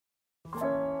I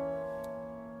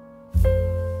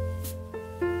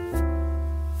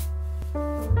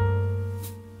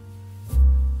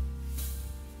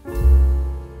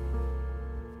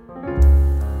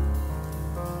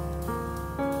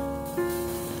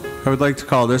would like to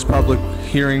call this public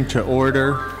hearing to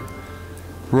order.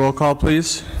 Roll call,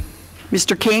 please.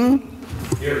 Mr. King?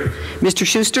 Here. Mr.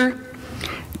 Schuster?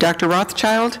 Dr.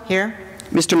 Rothchild? Here.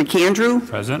 Mr. McAndrew?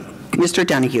 Present. Mr.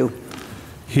 Donahue?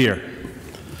 Here.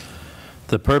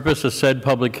 The purpose of said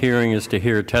public hearing is to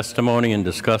hear testimony and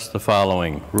discuss the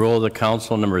following. Rule of the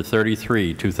Council number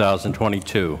 33,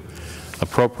 2022,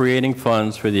 appropriating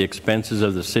funds for the expenses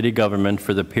of the city government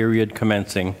for the period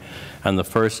commencing on the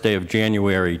first day of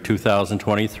January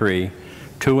 2023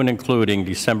 to and including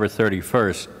December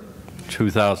 31st,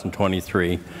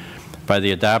 2023 by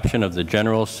the adoption of the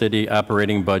general city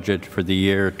operating budget for the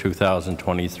year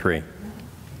 2023.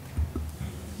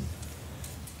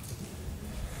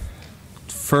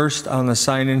 First on the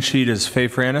sign-in sheet is Faye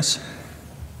Franis.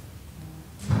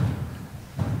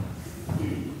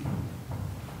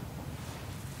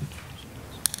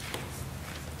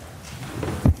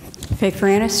 Faye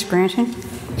Franis, Scranton.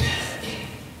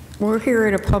 We're here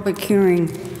at a public hearing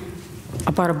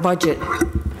about a budget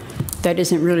that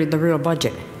isn't really the real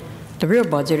budget. The real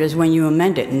budget is when you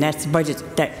amend it, and that's the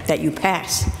budget that you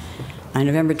pass on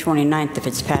November 29th if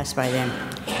it's passed by then,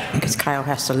 because Kyle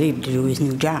has to leave to do his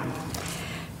new job.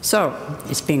 So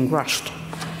it's being rushed.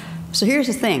 So here's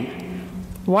the thing.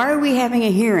 Why are we having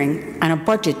a hearing on a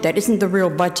budget that isn't the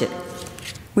real budget?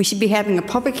 We should be having a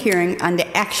public hearing on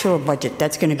the actual budget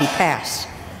that's going to be passed.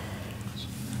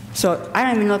 So I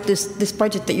don't even know if this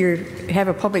budget that you have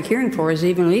a public hearing for is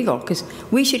even legal, because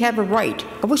we should have a right.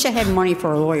 I wish I had money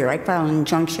for a lawyer. I'd file an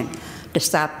injunction to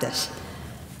stop this,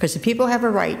 because the people have a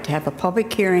right to have a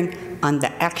public hearing on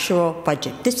the actual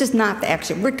budget. This is not the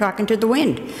actual. We're talking to the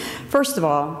wind. First of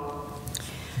all,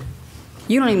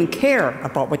 you don't even care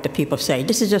about what the people say.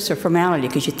 This is just a formality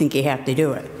because you think you have to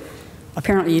do it.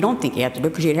 Apparently you don't think you have to do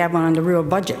it because you'd have one on the real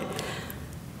budget.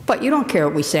 But you don't care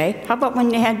what we say. How about when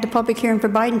they had the public hearing for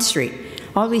Biden Street?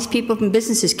 All these people from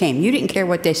businesses came. You didn't care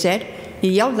what they said. You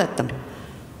yelled at them.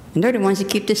 And they're the ones that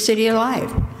keep this city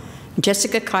alive.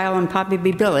 Jessica, Kyle, and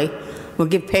probably Billy will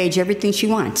give Paige everything she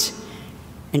wants.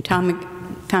 And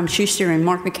Tom Schuster and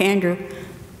Mark McAndrew,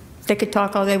 they could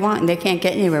talk all they want and they can't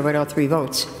get anywhere without 3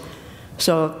 votes.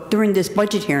 So during this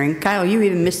budget hearing, Kyle, you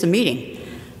even missed a meeting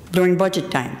during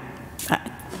budget time.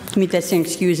 To me, that's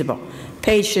inexcusable.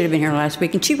 Paige should have been here last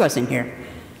week, and she wasn't here.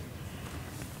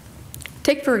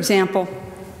 Take, for example,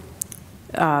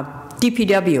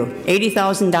 DPW,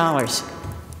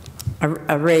 $80,000,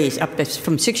 a raise up to,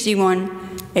 from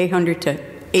 $61,800 to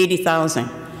 $80,000.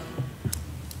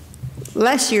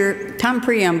 Last year, Tom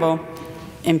Preamble,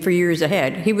 and for years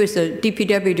ahead, he was the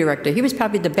DPW director. He was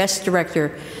probably the best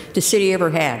director the city ever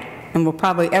had, and will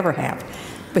probably ever have.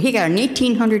 But he got an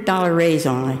 $1,800 raise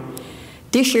only.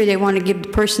 This year they want to give the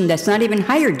person that's not even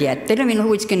hired yet, they don't even know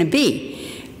who it's going to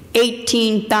be,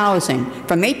 $18,000.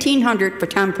 From $1,800 for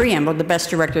Tom Preamble, the best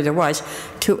director there was,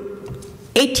 to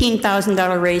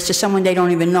 $18,000 raise to someone they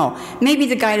don't even know. Maybe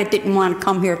the guy that didn't want to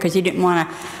come here because he didn't want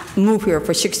to move here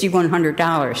for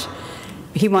 $6,100.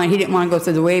 He didn't want to go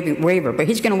through the waiver, but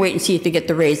he's going to wait and see if they get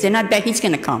the raise. Then I bet he's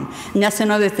going to come. And that's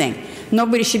another thing.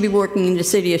 Nobody should be working in the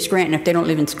city of Scranton if they don't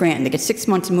live in Scranton. They get 6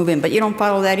 months to move in, but you don't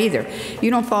follow that either.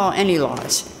 You don't follow any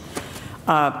laws.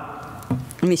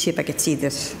 Let me see if I can see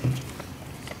this.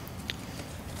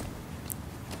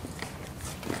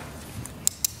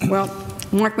 Well,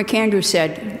 Mark McAndrew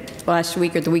said last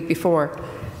week or the week before,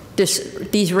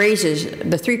 these raises,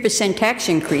 the 3% tax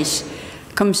increase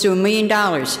comes to $1 million.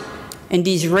 And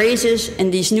these raises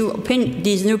and these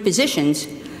new positions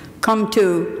come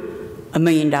to $1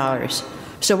 million.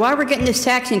 So why we're getting this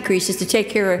tax increase is to take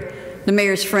care of the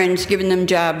mayor's friends, giving them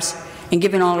jobs, and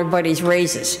giving all their buddies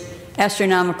raises,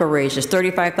 astronomical raises,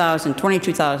 $35,000,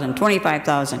 $22,000,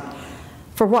 $25,000.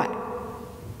 For what?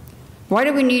 Why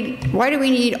do we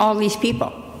need all these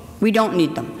people? We don't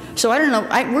need them. So I don't know.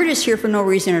 We're just here for no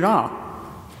reason at all.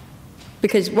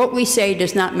 Because what we say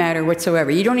does not matter whatsoever.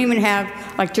 You don't even have,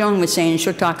 like Joan was saying, and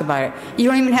she'll talk about it, you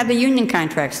don't even have the union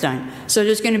contracts done. So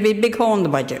there's going to be a big hole in the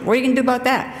budget. What are you going to do about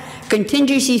that?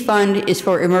 Contingency fund is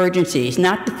for emergencies,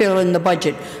 not to fill in the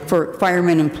budget for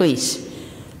firemen and police.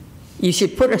 You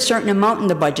should put a certain amount in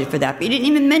the budget for that, but you didn't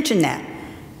even mention that.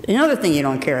 Another thing you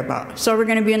don't care about. So we're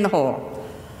going to be in the hole.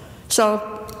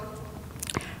 So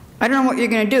I don't know what you're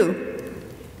going to do.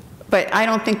 But I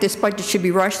don't think this budget should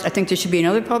be rushed. I think there should be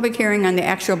another public hearing on the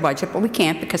actual budget, but we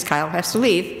can't because Kyle has to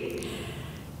leave.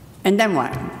 And then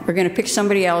what? We're going to pick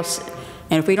somebody else,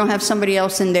 and if we don't have somebody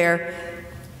else in there,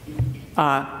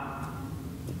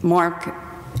 Mark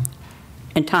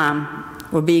and Tom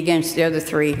will be against the other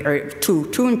three, or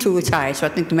two and two is tie, so I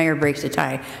think the mayor breaks the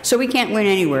tie. So we can't win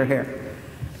anywhere here.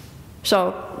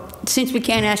 So since we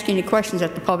can't ask any questions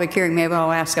at the public hearing, maybe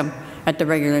I'll ask them at the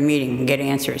regular meeting and get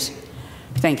answers.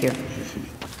 Thank you.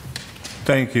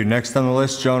 Thank you. Next on the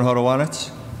list, Joan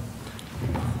Hodowanitz.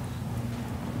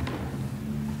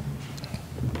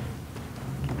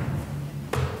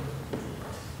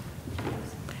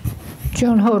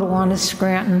 Joan Hodowanitz,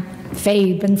 Scranton.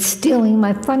 Faye, been stealing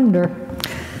my thunder.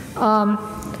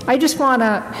 I just want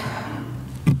to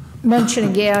mention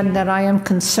again that I am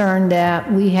concerned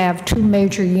that we have two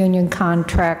major union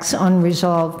contracts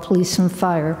unresolved, police and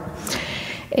fire.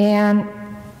 And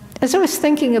as I was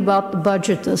thinking about the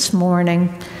budget this morning,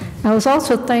 I was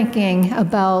also thinking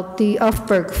about the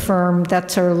Ufberg firm,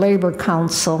 that's our labor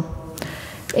council.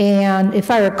 And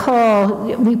if I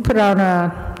recall, we put out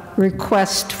a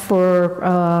request for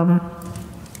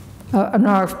an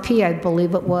RFP, I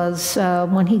believe it was,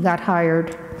 when he got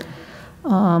hired.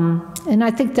 And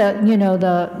I think that, you know,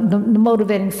 the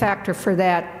motivating factor for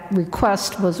that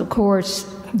request was, of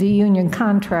course, the union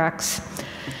contracts.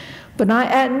 But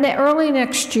early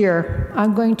next year,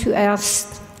 I'm going to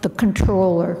ask the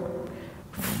controller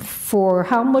for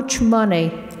how much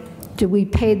money did we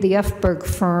pay the Ufberg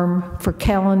firm for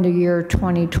calendar year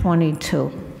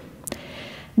 2022.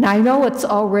 Now, I know it's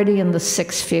already in the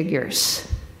six figures.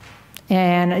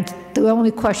 And the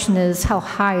only question is, how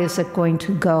high is it going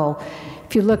to go?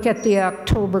 If you look at the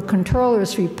October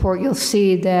controller's report, you'll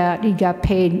see that he got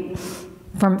paid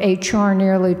from HR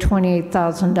nearly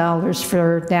 $28,000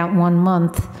 for that 1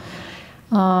 month.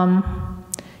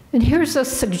 And here's a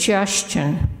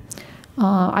suggestion.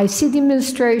 I see the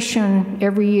administration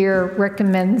every year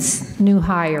recommends new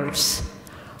hires.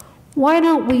 Why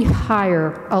don't we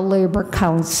hire a labor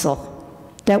council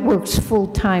that works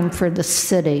full-time for the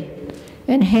city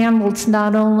and handles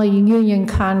not only union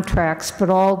contracts, but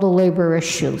all the labor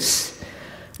issues?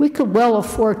 We could well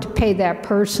afford to pay that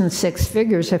person six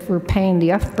figures if we're paying the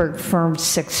Ufberg firm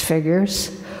six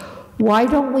figures. Why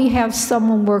don't we have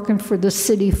someone working for the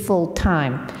city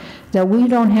full-time, that we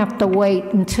don't have to wait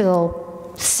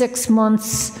until 6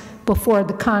 months before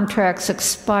the contracts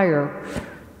expire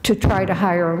to try to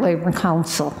hire a labor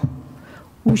council?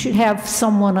 We should have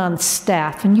someone on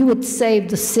staff, and you would save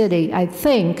the city, I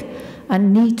think, a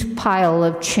neat pile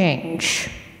of change.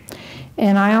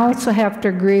 And I also have to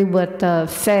agree with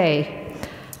Faye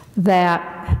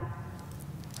that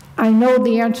I know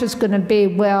the answer is going to be,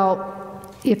 well,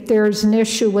 if there's an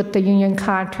issue with the union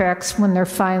contracts when they're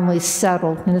finally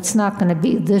settled, and it's not going to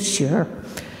be this year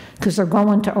because they're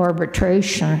going to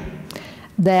arbitration,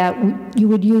 that you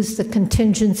would use the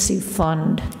contingency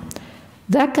fund.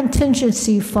 That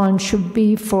contingency fund should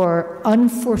be for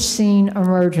unforeseen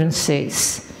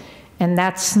emergencies, and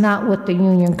that's not what the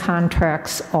union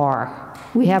contracts are.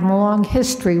 We have a long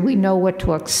history, we know what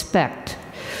to expect.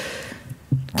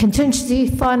 Contingency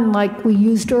fund, like we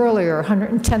used earlier,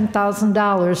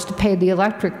 $110,000 to pay the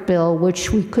electric bill,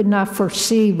 which we could not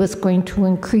foresee was going to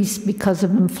increase because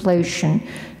of inflation.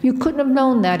 You couldn't have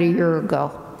known that a year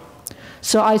ago.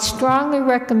 So I strongly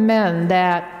recommend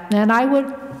that, and I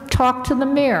would talk to the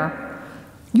mayor.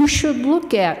 You should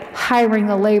look at hiring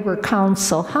a labor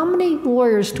council. How many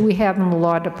lawyers do we have in the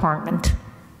law department?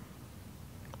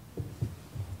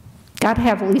 Got to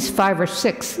have at least 5 or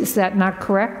 6. Is that not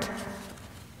correct?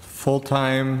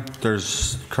 Full-time,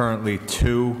 there's currently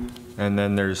 2, and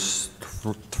then there's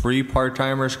 3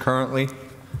 part-timers currently.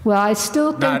 Well, I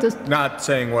still think not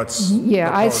saying what's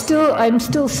yeah, I'm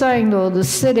still saying though the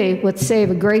city would save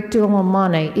a great deal of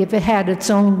money if it had its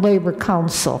own labor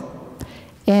council,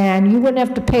 and you wouldn't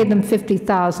have to pay them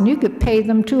 $50,000. You could pay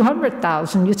them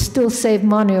 $200,000. You'd still save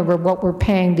money over what we're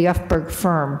paying the Ufberg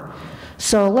firm.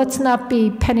 So let's not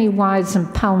be penny wise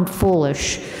and pound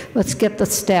foolish. Let's get the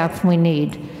staff we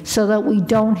need so that we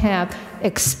don't have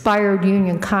expired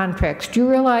union contracts. Do you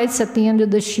realize at the end of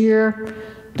this year,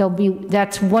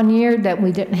 that's 1 year that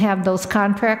we didn't have those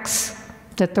contracts,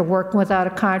 that they're working without a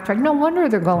contract? No wonder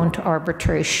they're going to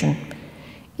arbitration.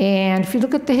 And if you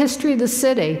look at the history of the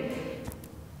city,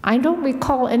 I don't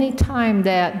recall any time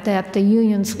that the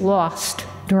unions lost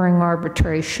during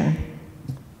arbitration.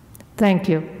 Thank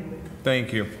you.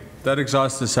 Thank you. That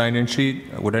exhausts the sign-in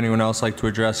sheet. Would anyone else like to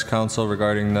address council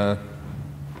regarding the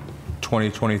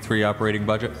 2023 operating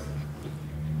budget?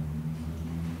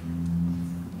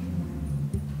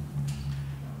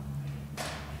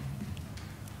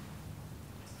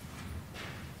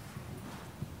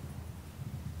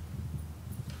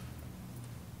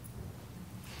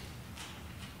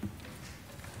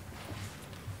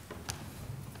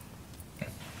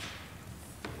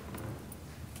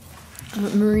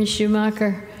 Marie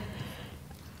Schumacher.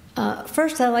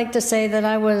 First, I'd like to say that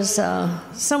I was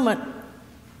somewhat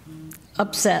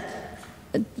upset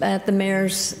at the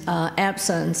mayor's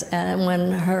absence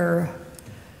when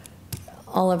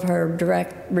all of her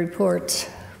direct reports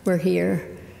were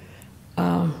here.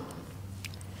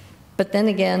 But then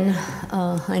again,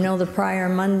 I know the prior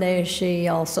Monday she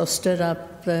also stood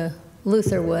up the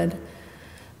Lutherwood,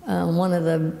 one of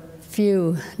the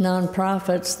few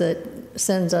nonprofits that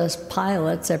sends us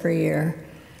pilots every year.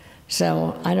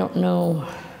 So I don't know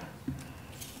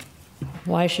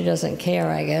why she doesn't care,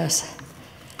 I guess.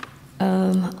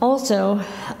 Also,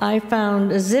 I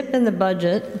found a zip in the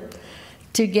budget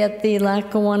to get the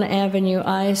Lackawanna Avenue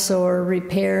eyesore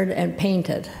repaired and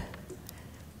painted.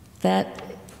 That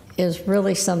is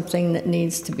really something that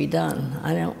needs to be done.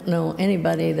 I don't know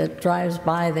anybody that drives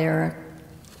by there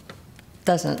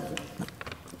doesn't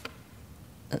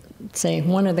say,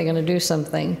 when are they going to do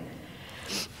something?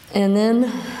 And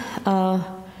then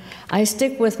I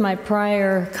stick with my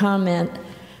prior comment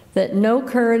that no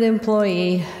current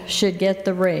employee should get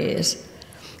the raise.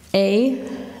 They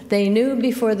knew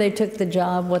before they took the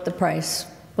job what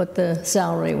the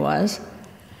salary was.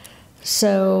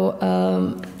 So,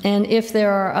 and if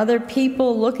there are other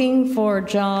people looking for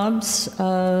jobs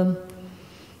but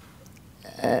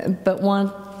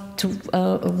want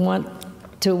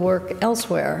to work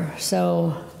elsewhere,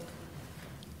 so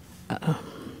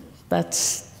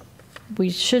we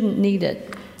shouldn't need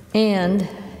it. And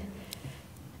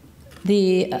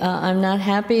I'm not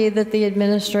happy that the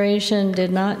administration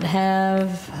did not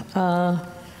have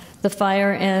the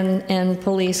fire and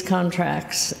police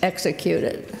contracts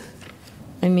executed.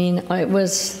 I mean, it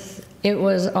was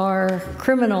our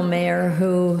criminal mayor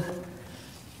who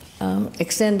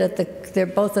extended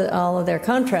all of their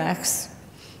contracts,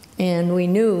 and we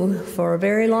knew for a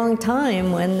very long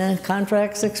time when the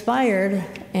contracts expired,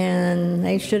 and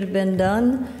they should have been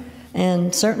done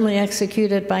and certainly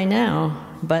executed by now,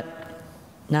 but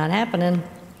not happening.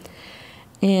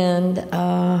 And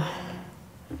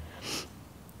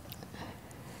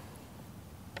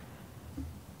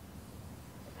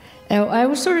I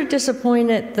was sort of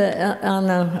disappointed that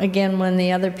again, when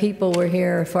the other people were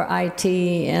here for IT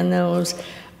and those,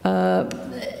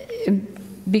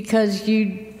 because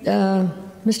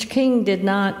Mr. King did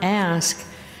not ask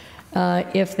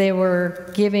if they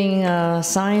were giving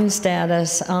sign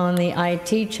status on the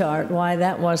IT chart, why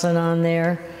that wasn't on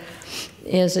there.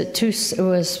 It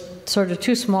was sort of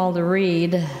too small to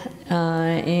read,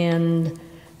 and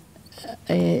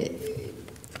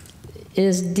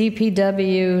is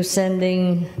DPW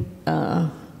sending,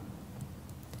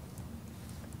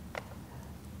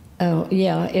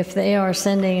 if they are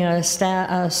sending a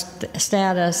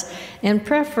status, and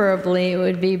preferably it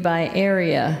would be by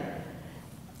area.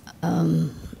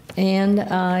 And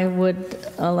I would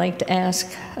like to ask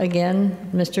again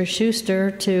Mr. Schuster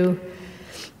to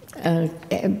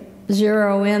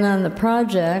zero in on the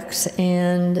projects,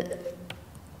 and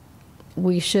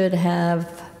we should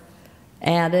have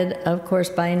added, of course,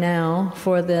 by now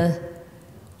for the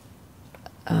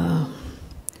on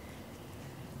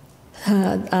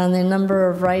the number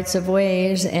of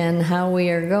rights-of-ways and how we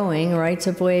are going.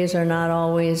 Rights-of-ways are not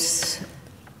always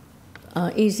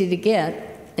easy to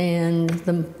get, and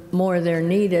the more they're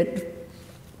needed,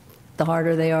 the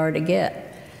harder they are to get.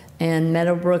 And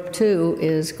Meadowbrook 2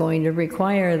 is going to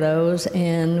require those,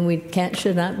 and we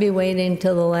should not be waiting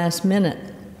till the last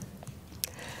minute.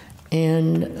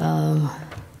 And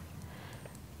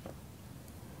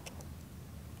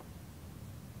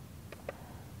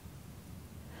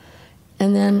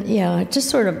then, yeah,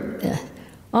 just sort of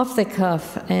off the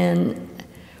cuff, and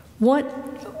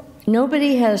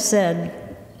nobody has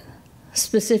said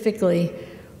specifically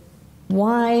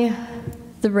why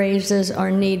the raises are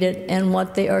needed and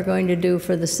what they are going to do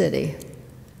for the city.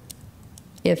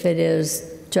 If it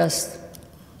is just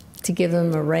to give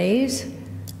them a raise,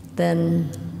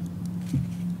 then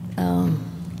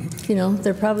you know,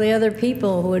 there are probably other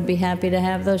people who would be happy to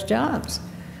have those jobs.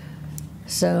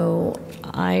 So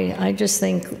I just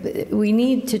think we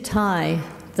need to tie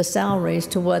the salaries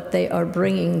to what they are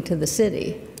bringing to the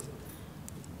city.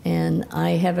 And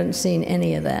I haven't seen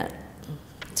any of that.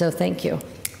 So thank you.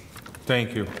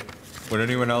 Thank you. Would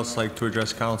anyone else like to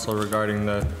address council regarding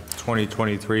the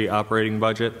 2023 operating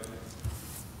budget?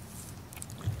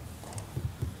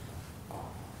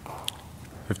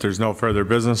 If there's no further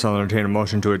business, I'll entertain a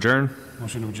motion to adjourn.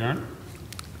 Motion to adjourn.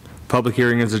 Public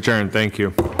hearing is adjourned. Thank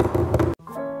you.